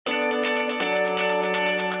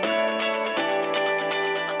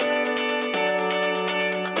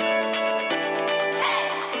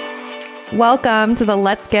Welcome to the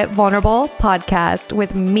Let's Get Vulnerable podcast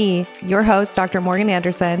with me, your host, Dr. Morgan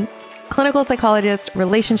Anderson, clinical psychologist,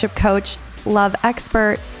 relationship coach, love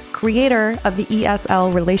expert, creator of the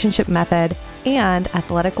ESL relationship method, and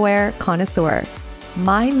athletic wear connoisseur.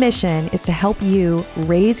 My mission is to help you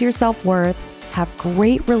raise your self-worth, have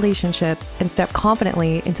great relationships, and step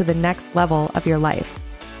confidently into the next level of your life.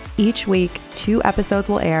 Each week, 2 episodes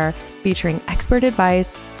will air featuring expert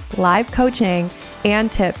advice, live coaching,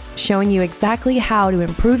 and tips showing you exactly how to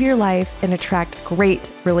improve your life and attract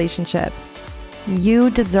great relationships.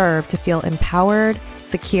 You deserve to feel empowered,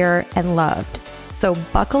 secure, and loved. So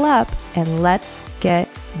buckle up and let's get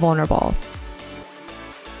vulnerable.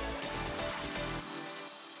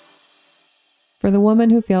 For the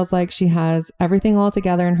woman who feels like she has everything all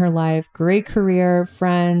together in her life, great career,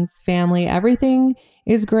 friends, family, everything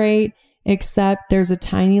is great, except there's a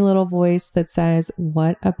tiny little voice that says,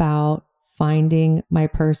 what about finding my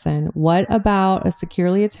person? What about a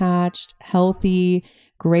securely attached, healthy,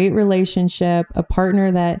 great relationship, a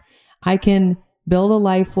partner that I can build a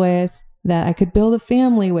life with, that I could build a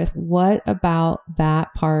family with? What about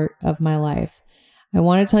that part of my life? I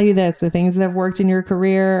want to tell you this, the things that have worked in your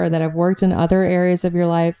career or that have worked in other areas of your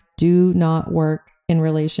life do not work in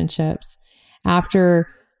relationships. After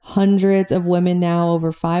hundreds of women now,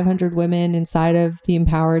 over 500 women inside of the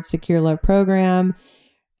Empowered Secure Love program,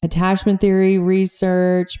 attachment theory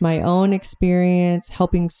research, my own experience,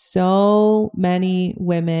 helping so many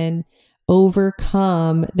women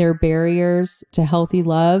overcome their barriers to healthy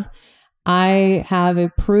love, I have a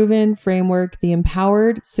proven framework, the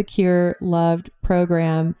Empowered Secure Loved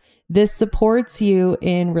program. This supports you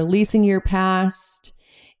in releasing your past,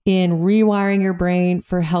 in rewiring your brain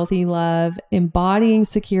for healthy love, embodying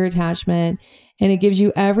secure attachment, and it gives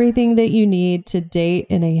you everything that you need to date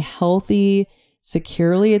in a healthy,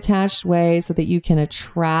 securely attached way so that you can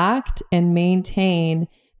attract and maintain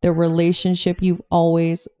the relationship you've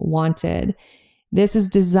always wanted. This is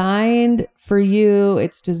designed for you.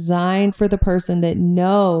 It's designed for the person that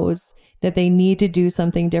knows that they need to do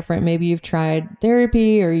something different. Maybe you've tried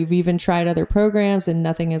therapy or you've even tried other programs and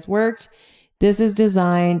nothing has worked. This is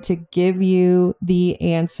designed to give you the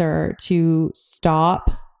answer to stop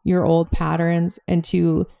your old patterns and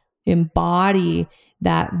to embody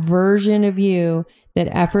that version of you that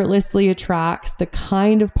effortlessly attracts the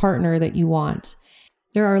kind of partner that you want.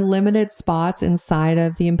 There are limited spots inside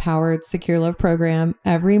of the Empowered Secure Love program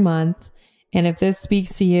every month. And if this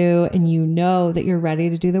speaks to you and you know that you're ready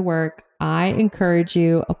to do the work, I encourage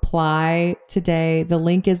you, apply today. The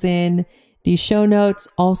link is in the show notes,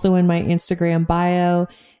 also in my Instagram bio.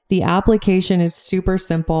 The application is super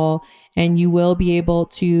simple and you will be able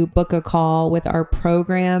to book a call with our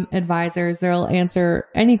program advisors. They'll answer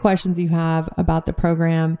any questions you have about the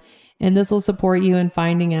program, and this will support you in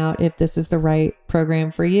finding out if this is the right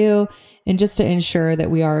program for you and just to ensure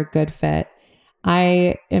that we are a good fit.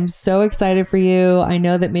 I am so excited for you. I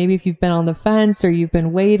know that maybe if you've been on the fence or you've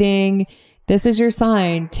been waiting, this is your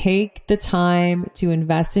sign. Take the time to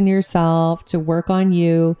invest in yourself, to work on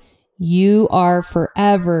you. You are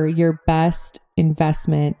forever your best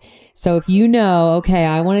investment. So if you know, okay,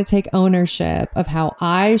 I want to take ownership of how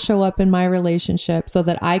I show up in my relationship so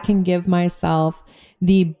that I can give myself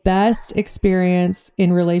the best experience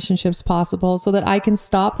in relationships possible, so that I can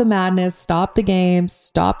stop the madness, stop the games,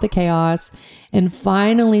 stop the chaos, and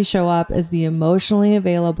finally show up as the emotionally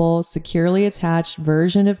available, securely attached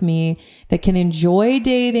version of me that can enjoy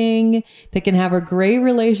dating, that can have a great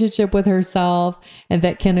relationship with herself, and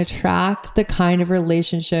that can attract the kind of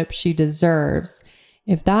relationship she deserves.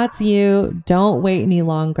 If that's you, don't wait any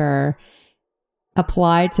longer.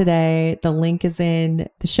 Apply today. The link is in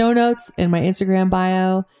the show notes in my Instagram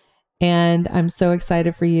bio. And I'm so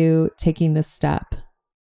excited for you taking this step.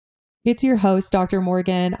 It's your host, Dr.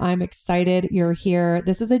 Morgan. I'm excited you're here.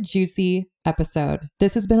 This is a juicy episode.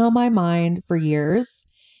 This has been on my mind for years.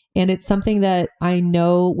 And it's something that I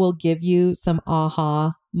know will give you some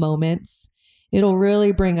aha moments. It'll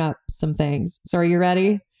really bring up some things. So are you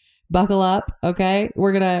ready? Buckle up. Okay.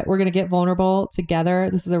 We're going to get vulnerable together.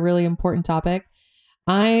 This is a really important topic.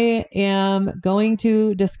 I am going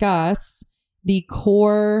to discuss the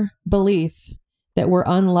core belief that we're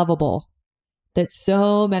unlovable, that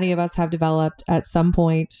so many of us have developed at some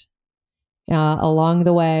point along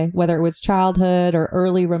the way, whether it was childhood or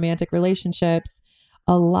early romantic relationships.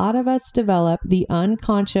 A lot of us develop the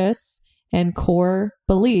unconscious and core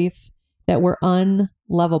belief that we're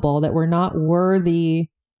unlovable, that we're not worthy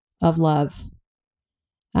of love.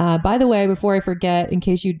 By the way, before I forget, in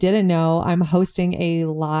case you didn't know, I'm hosting a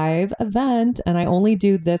live event and I only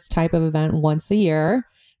do this type of event once a year.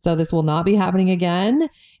 So this will not be happening again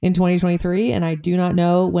in 2023. And I do not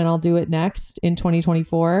know when I'll do it next in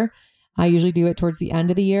 2024. I usually do it towards the end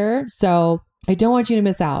of the year. So I don't want you to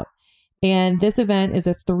miss out. And this event is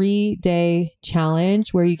a 3-day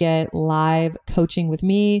challenge where you get live coaching with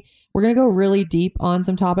me. We're going to go really deep on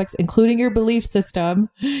some topics, including your belief system.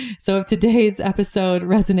 So if today's episode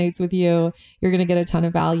resonates with you, you're going to get a ton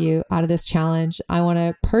of value out of this challenge. I want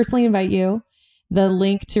to personally invite you. The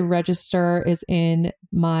link to register is in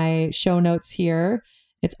my show notes here.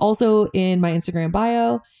 It's also in my Instagram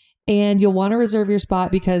bio. And you'll want to reserve your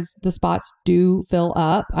spot because the spots do fill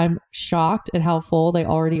up. I'm shocked at how full they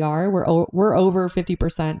already are. We're over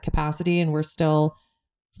 50% capacity and we're still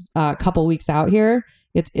a couple weeks out here.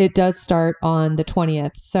 It does start on the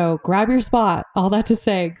 20th. So grab your spot. All that to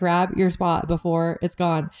say, grab your spot before it's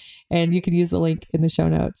gone. And you can use the link in the show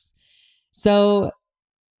notes. So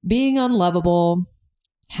being unlovable,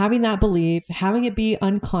 having that belief, having it be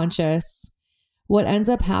unconscious, what ends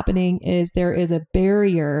up happening is there is a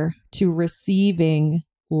barrier to receiving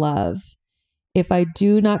love. If I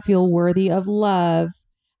do not feel worthy of love,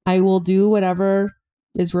 I will do whatever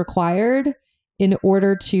is required in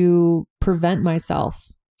order to prevent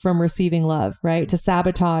myself from receiving love, right? To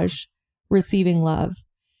sabotage receiving love.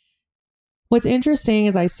 What's interesting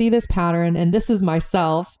is I see this pattern, and this is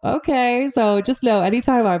myself. Okay, so just know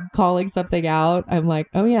anytime I'm calling something out, I'm like,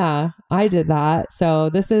 oh yeah, I did that. So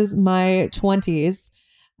this is my 20s.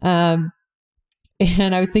 And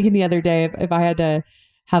I was thinking the other day, if I had to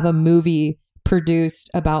have a movie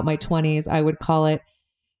produced about my 20s, I would call it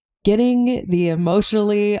Getting the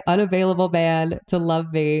Emotionally Unavailable Man to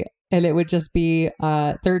Love Me. And it would just be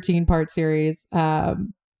a 13-part series of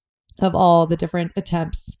all the different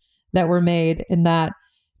attempts that were made in that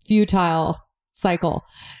futile cycle.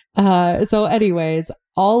 So anyways,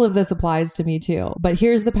 all of this applies to me too. But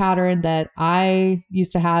here's the pattern that I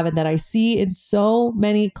used to have and that I see in so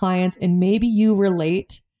many clients, and maybe you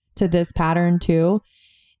relate to this pattern too.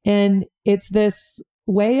 And it's this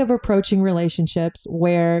way of approaching relationships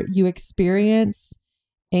where you experience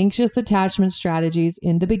anxious attachment strategies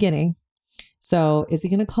in the beginning. So is he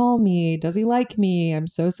going to call me? Does he like me? I'm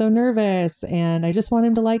so nervous and I just want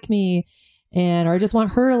him to like me, or I just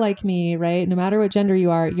want her to like me, right? No matter what gender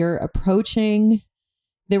you are, you're approaching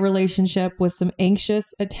the relationship with some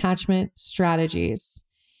anxious attachment strategies.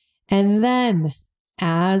 And then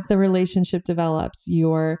as the relationship develops,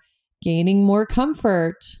 you're gaining more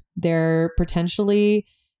comfort. They're potentially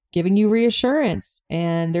giving you reassurance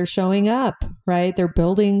and they're showing up, right? They're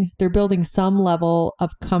building some level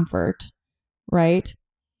of comfort. Right?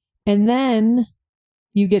 And then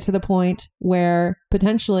you get to the point where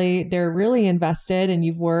potentially they're really invested and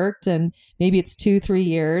you've worked and maybe it's 2-3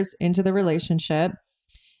 years into the relationship.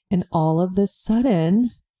 And all of this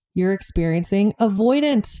sudden you're experiencing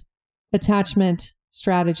avoidant attachment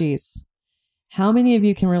strategies. How many of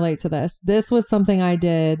you can relate to this? This was something I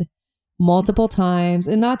did multiple times,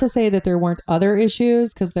 and not to say that there weren't other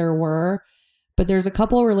issues, because there were. But there's a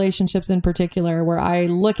couple of relationships in particular where I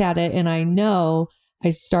look at it and I know I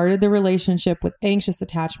started the relationship with anxious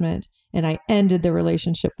attachment and I ended the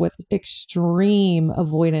relationship with extreme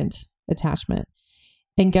avoidant attachment.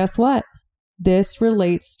 And guess what? This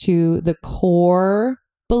relates to the core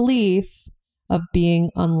belief of being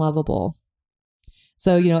unlovable.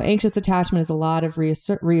 So, anxious attachment is a lot of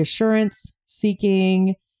reassurance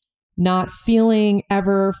seeking, not feeling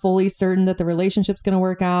ever fully certain that the relationship's going to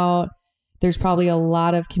work out. There's probably a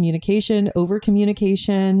lot of over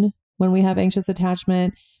communication when we have anxious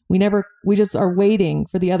attachment. We just are waiting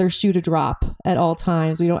for the other shoe to drop at all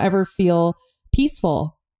times. We don't ever feel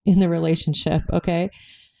peaceful in the relationship. Okay.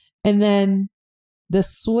 And then the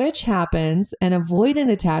switch happens and avoidant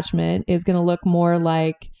attachment is going to look more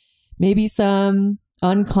like maybe some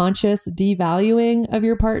unconscious devaluing of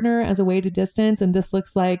your partner as a way to distance. And this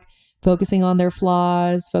looks like focusing on their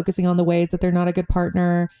flaws, focusing on the ways that they're not a good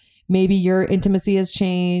partner. Maybe your intimacy has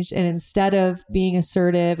changed, and instead of being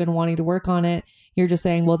assertive and wanting to work on it, you're just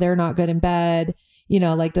saying, well, they're not good in bed.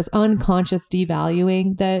 Like this unconscious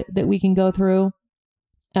devaluing that we can go through.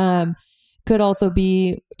 Could also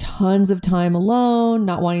be tons of time alone,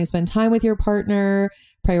 not wanting to spend time with your partner,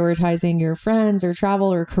 prioritizing your friends or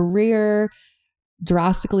travel or career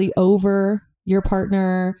drastically over your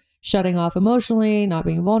partner, shutting off emotionally, not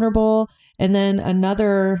being vulnerable. And then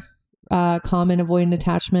another common avoidant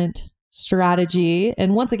attachment strategy.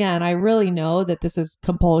 And once again, I really know that this is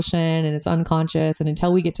compulsion and it's unconscious. And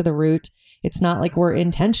until we get to the root, it's not like we're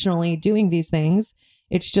intentionally doing these things.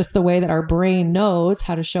 It's just the way that our brain knows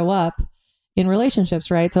how to show up in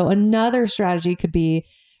relationships, right? So another strategy could be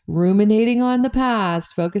ruminating on the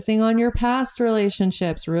past, focusing on your past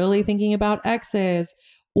relationships, really thinking about exes,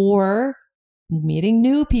 or meeting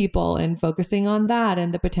new people and focusing on that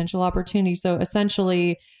and the potential opportunity. So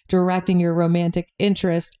essentially directing your romantic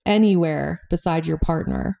interest anywhere besides your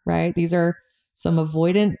partner, right? These are some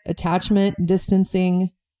avoidant attachment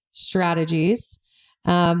distancing strategies.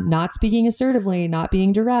 Not speaking assertively, not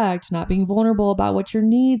being direct, not being vulnerable about what your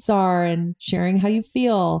needs are and sharing how you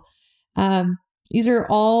feel. These are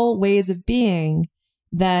all ways of being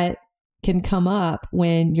that can come up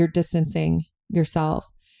when you're distancing yourself.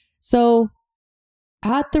 So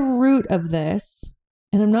at the root of this,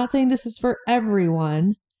 and I'm not saying this is for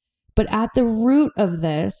everyone, but at the root of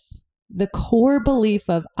this, the core belief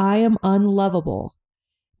of I am unlovable,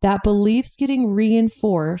 that belief's getting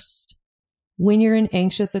reinforced when you're in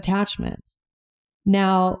anxious attachment.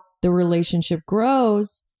 Now, the relationship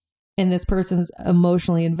grows and this person's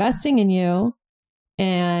emotionally investing in you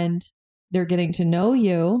and they're getting to know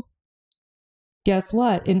you. Guess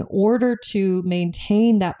what? In order to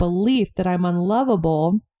maintain that belief that I'm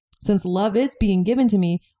unlovable, since love is being given to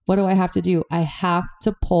me, what do I have to do? I have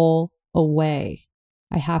to pull away.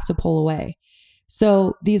 I have to pull away.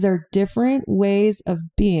 So these are different ways of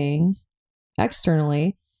being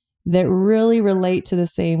externally that really relate to the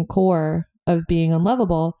same core of being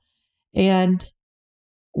unlovable. And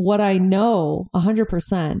what I know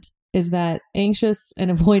 100% is that anxious and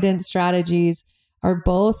avoidant strategies are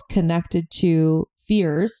both connected to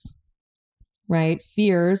fears, right?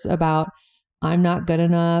 Fears about I'm not good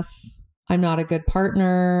enough. I'm not a good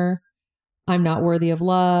partner. I'm not worthy of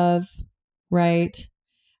love, right?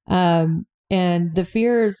 And the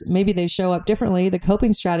fears, maybe they show up differently. The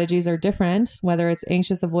coping strategies are different, whether it's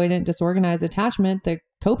anxious, avoidant, disorganized attachment, the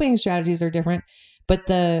coping strategies are different, but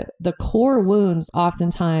the core wounds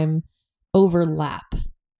oftentimes overlap.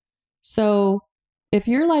 So if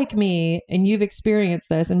you're like me and you've experienced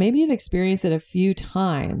this, and maybe you've experienced it a few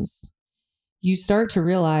times, you start to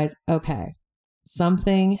realize, okay,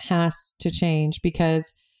 something has to change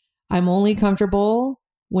because I'm only comfortable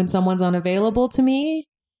when someone's unavailable to me.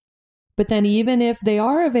 But then even if they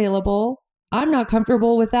are available, I'm not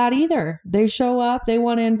comfortable with that either. They show up, they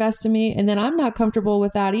want to invest in me, and then I'm not comfortable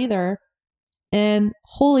with that either. And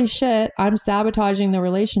holy shit, I'm sabotaging the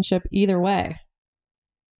relationship either way.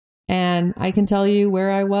 And I can tell you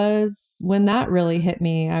where I was when that really hit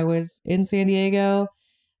me. I was in San Diego,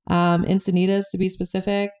 Encinitas to be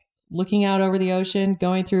specific, looking out over the ocean,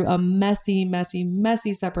 going through a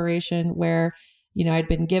messy separation where, I'd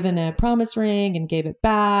been given a promise ring and gave it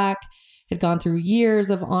back, had gone through years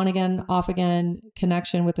of on again, off again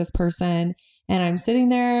connection with this person. And I'm sitting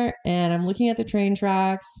there and I'm looking at the train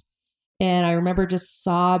tracks. And I remember just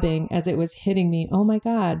sobbing as it was hitting me. Oh my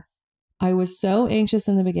God. I was so anxious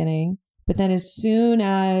in the beginning, but then as soon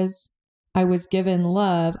as I was given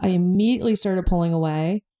love, I immediately started pulling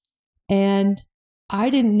away, and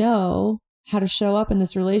I didn't know how to show up in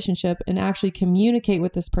this relationship and actually communicate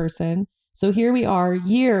with this person. So here we are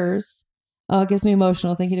years. Oh, it gets me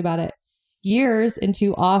emotional thinking about it. Years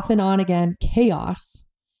into off and on again chaos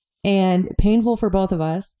and painful for both of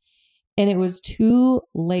us. And it was too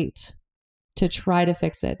late to try to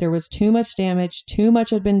fix it. There was too much damage, too much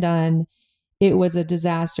had been done. It was a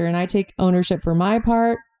disaster. And I take ownership for my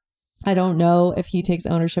part. I don't know if he takes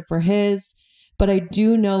ownership for his, but I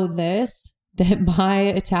do know this, that my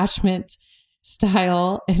attachment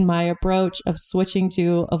style and my approach of switching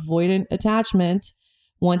to avoidant attachment,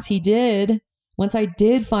 once I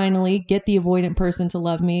did finally get the avoidant person to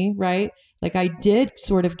love me, right? Like I did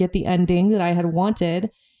sort of get the ending that I had wanted.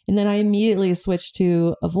 And then I immediately switched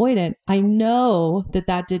to avoidant. I know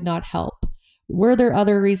that did not help. Were there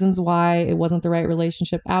other reasons why it wasn't the right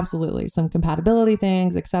relationship? Absolutely. Some compatibility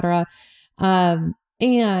things, etc.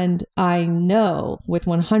 And I know with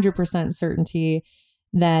 100% certainty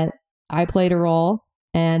that I played a role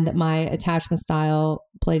and that my attachment style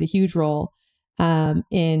played a huge role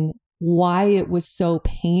in why it was so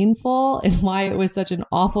painful and why it was such an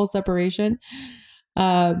awful separation.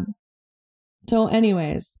 So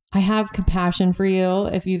anyways, I have compassion for you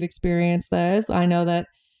if you've experienced this. I know that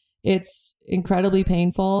it's incredibly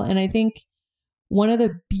painful. And I think one of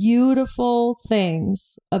the beautiful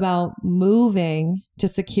things about moving to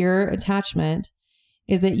secure attachment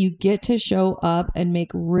is that you get to show up and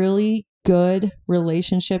make really good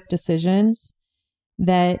relationship decisions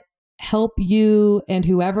that help you and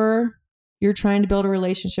whoever you're trying to build a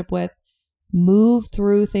relationship with move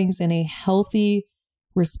through things in a healthy,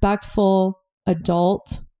 respectful,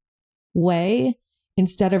 adult way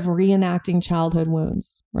instead of reenacting childhood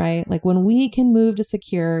wounds, right? Like when we can move to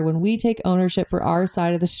secure, when we take ownership for our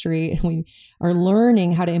side of the street and we are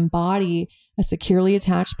learning how to embody a securely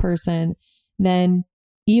attached person, then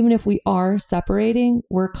even if we are separating,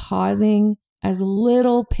 we're causing as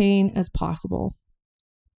little pain as possible.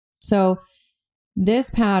 So this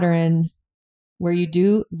pattern where you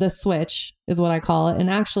do the switch is what I call it. And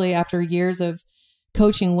actually, after years of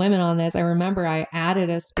coaching women on this, I remember I added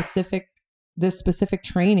this specific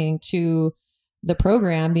training to the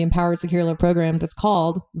program, the Empowered Secure Love program, that's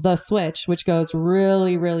called The Switch, which goes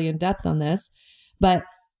really, really in depth on this. But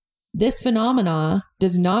this phenomena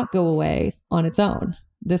does not go away on its own.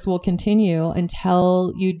 This will continue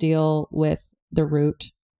until you deal with the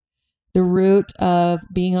root of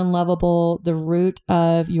being unlovable, the root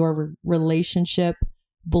of your relationship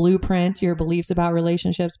blueprint, your beliefs about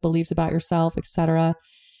relationships, beliefs about yourself, etc.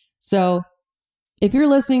 So if you're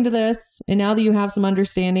listening to this and now that you have some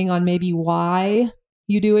understanding on maybe why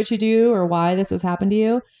you do what you do or why this has happened to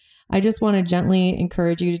you, I just want to gently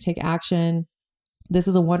encourage you to take action. This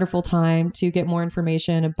is a wonderful time to get more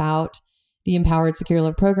information about the Empowered Secure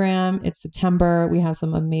Love program. It's September. We have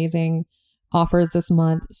some amazing offers this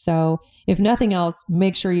month. So if nothing else,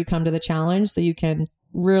 make sure you come to the challenge so you can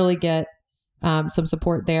really get some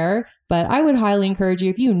support there. But I would highly encourage you,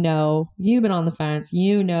 if you know you've been on the fence,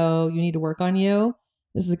 you know you need to work on you,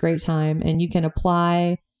 this is a great time. And you can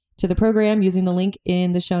apply to the program using the link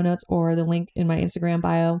in the show notes or the link in my Instagram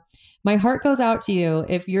bio. My heart goes out to you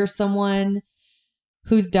if you're someone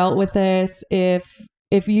who's dealt with this, if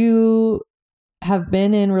you have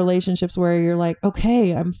been in relationships where you're like,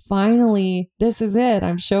 okay, this is it.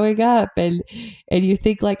 I'm showing up. And you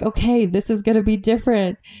think like, okay, this is going to be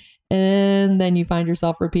different. And then you find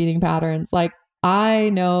yourself repeating patterns. Like, I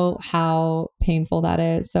know how painful that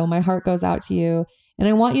is. So my heart goes out to you. And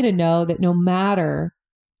I want you to know that no matter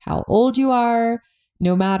how old you are,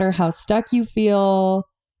 no matter how stuck you feel,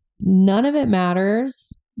 none of it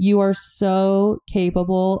matters. You are so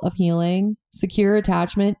capable of healing. Secure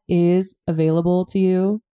attachment is available to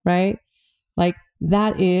you, right? Like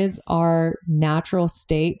that is our natural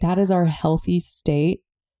state. That is our healthy state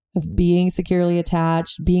of being securely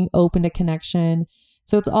attached, being open to connection.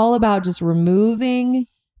 So it's all about just removing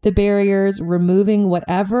the barriers, removing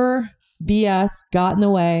whatever BS got in the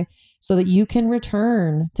way so that you can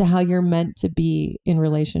return to how you're meant to be in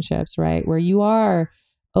relationships, right? Where you are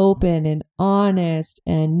open and honest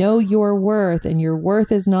and know your worth, and your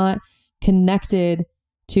worth is not connected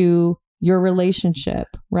to your relationship,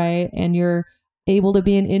 right? And you're able to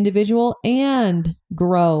be an individual and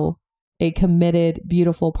grow a committed,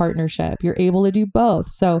 beautiful partnership. You're able to do both.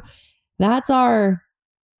 So that's our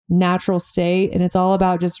natural state. And it's all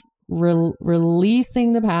about just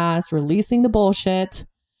releasing the past, releasing the bullshit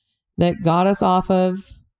that got us off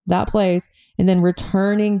of that place, and then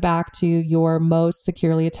returning back to your most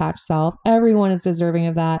securely attached self. Everyone is deserving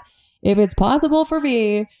of that. If it's possible for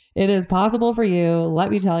me, it is possible for you.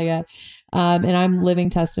 Let me tell you. And I'm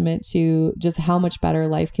living testament to just how much better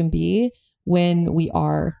life can be when we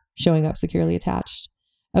are showing up securely attached.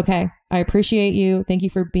 Okay. I appreciate you. Thank you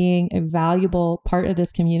for being a valuable part of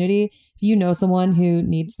this community. If you know someone who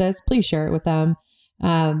needs this, please share it with them.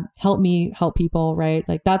 Help me help people, right?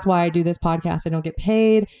 Like that's why I do this podcast. I don't get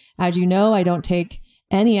paid. As you know, I don't take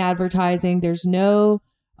any advertising. There's no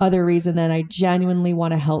other reason than I genuinely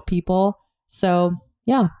want to help people. So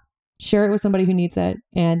yeah, share it with somebody who needs it.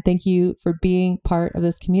 And thank you for being part of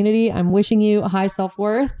this community. I'm wishing you a high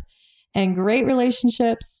self-worth and great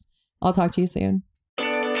relationships. I'll talk to you soon.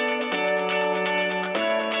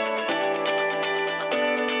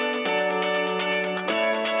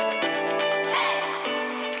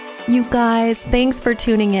 You guys, thanks for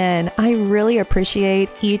tuning in. I really appreciate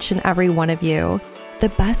each and every one of you. The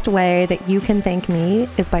best way that you can thank me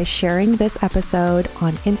is by sharing this episode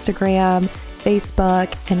on Instagram,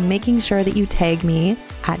 Facebook, and making sure that you tag me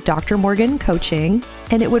at Dr. Morgan Coaching.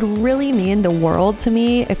 And it would really mean the world to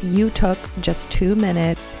me if you took just 2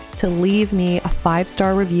 minutes to leave me a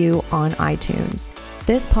 5-star review on iTunes.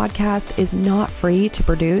 This podcast is not free to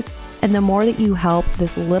produce, and the more that you help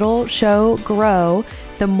this little show grow,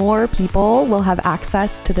 the more people will have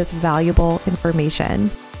access to this valuable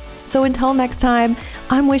information. So until next time,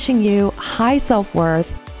 I'm wishing you high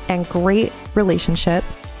self-worth and great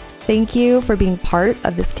relationships. Thank you for being part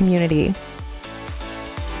of this community.